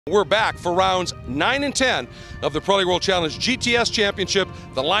We're back for rounds 9 and 10 of the Pirelli World Challenge GTS Championship,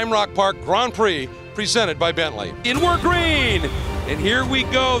 the Lime Rock Park Grand Prix, presented by Bentley. In we're green, and here we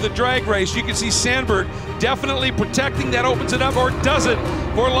go, the drag race. You can see Sandberg definitely protecting. That opens it up, or does it,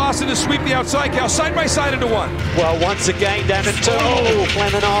 for Lawson to sweep the outside cow side by side into one. Well, once again, down to two. Oh,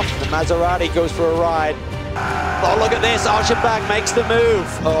 Fleming off. The Maserati goes for a ride. Oh, look at this. Aschenbach makes the move.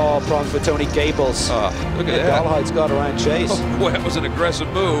 Oh, bronze for Tony Gables. Look at that. Dollarhide's got around Chase. Oh, boy, that was an aggressive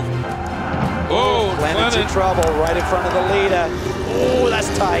move. Oh, Clemens in trouble right in front of the leader. Oh, that's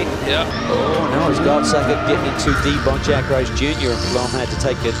tight. Yeah. Oh, no, he's got second getting in too deep on Jack Rice Jr. and Blom had to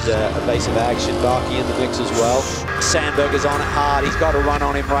take evasive action. Barkey in the mix as well. Sandberg is on it hard. He's got a run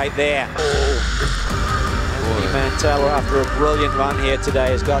on him right there. Oh. Mantella, after a brilliant run here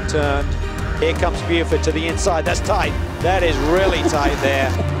today, has got turned. Here comes Buford to the inside. That's tight. That is really tight there.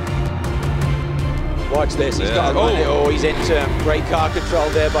 Watch this. He's got to run it. Oh, he's into great car control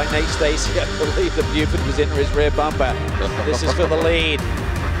there by Nate Stacey. I believe that Buford was into his rear bumper. This is for the lead.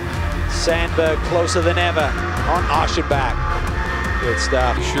 Sandberg closer than ever on Aschenbach. Good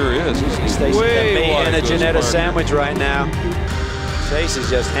stuff. He sure is. Stacey got me in a Janetta sandwich right now. Stacey's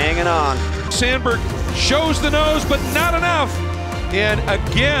just hanging on. Sandberg shows the nose, but not enough. And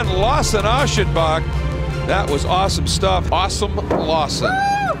again, Lawson Aschenbach. That was awesome stuff. Awesome Lawson.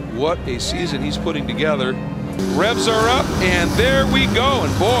 What a season he's putting together. Revs are up, and there we go.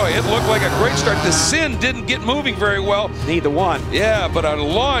 And boy, it looked like a great start. The Sin didn't get moving very well. Neither one. Yeah, but on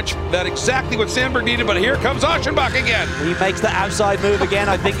launch, that's exactly what Sandberg needed. But here comes Aschenbach again. He makes the outside move again.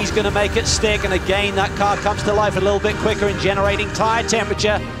 I think he's going to make it stick. And again, that car comes to life a little bit quicker in generating tire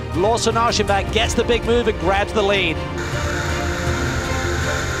temperature. Lawson Aschenbach gets the big move and grabs the lead.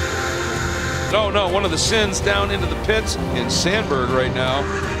 No, one of the Sins down into the pits. And Sandberg right now,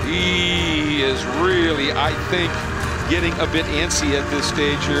 he is really, I think, getting a bit antsy at this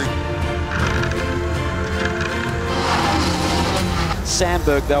stage here.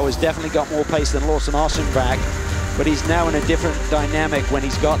 Sandberg, though, has definitely got more pace than Lawson Aschenbach, but he's now in a different dynamic when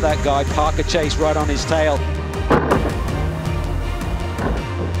he's got that guy, Parker Chase, right on his tail.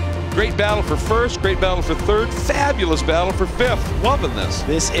 Great battle for first, great battle for third, fabulous battle for fifth. Loving this.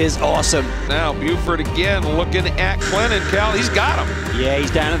 This is awesome. Now Buford again looking at Glennon. Cal, he's got him. Yeah,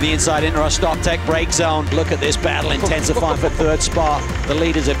 he's down at the inside into our stop tech brake zone. Look at this battle intensifying for third spot. The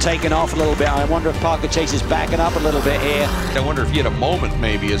leaders have taken off a little bit. I wonder if Parker Chase is backing up a little bit here. I wonder if he had a moment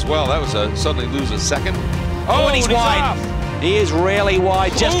maybe as well. That was a suddenly lose a second. Oh, and he's wide. Off. He is really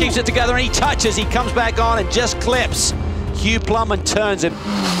wide. Just keeps it together and he touches. He comes back on and just clips. Hugh Plumman turns him.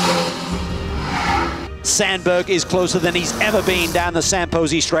 Sandberg is closer than he's ever been down the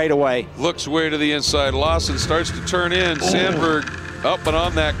Samposi straightaway. Looks way to the inside. Lawson starts to turn in. Sandberg up and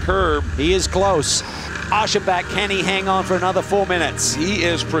on that curb. He is close. Aschenbach, can he hang on for another 4 minutes? He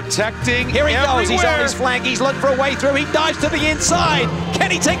is protecting. Here he everywhere. goes. He's on his flank. He's looking for a way through. He dives to the inside. Can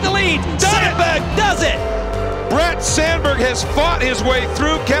he take the lead? Sandberg does it. Brett Sandberg has fought his way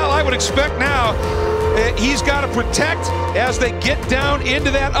through. Cal, I would expect now he's got to protect as they get down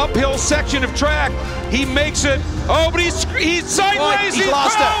into that uphill section of track. He makes it. Oh, but he's sideways. He's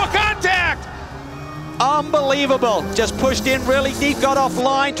lost it. Contact. Unbelievable. Just pushed in really deep, got off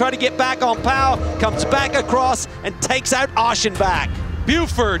line, tried to get back on power, comes back across and takes out Aschenbach.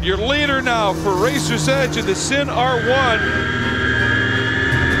 Buford, your leader now for Racer's Edge in the Sin R1.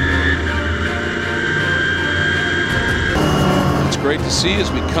 Great to see as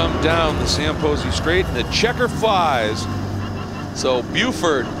we come down the Samposi Straight and the checker flies. So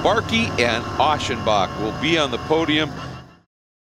Buford, Barkey, and Aschenbach will be on the podium.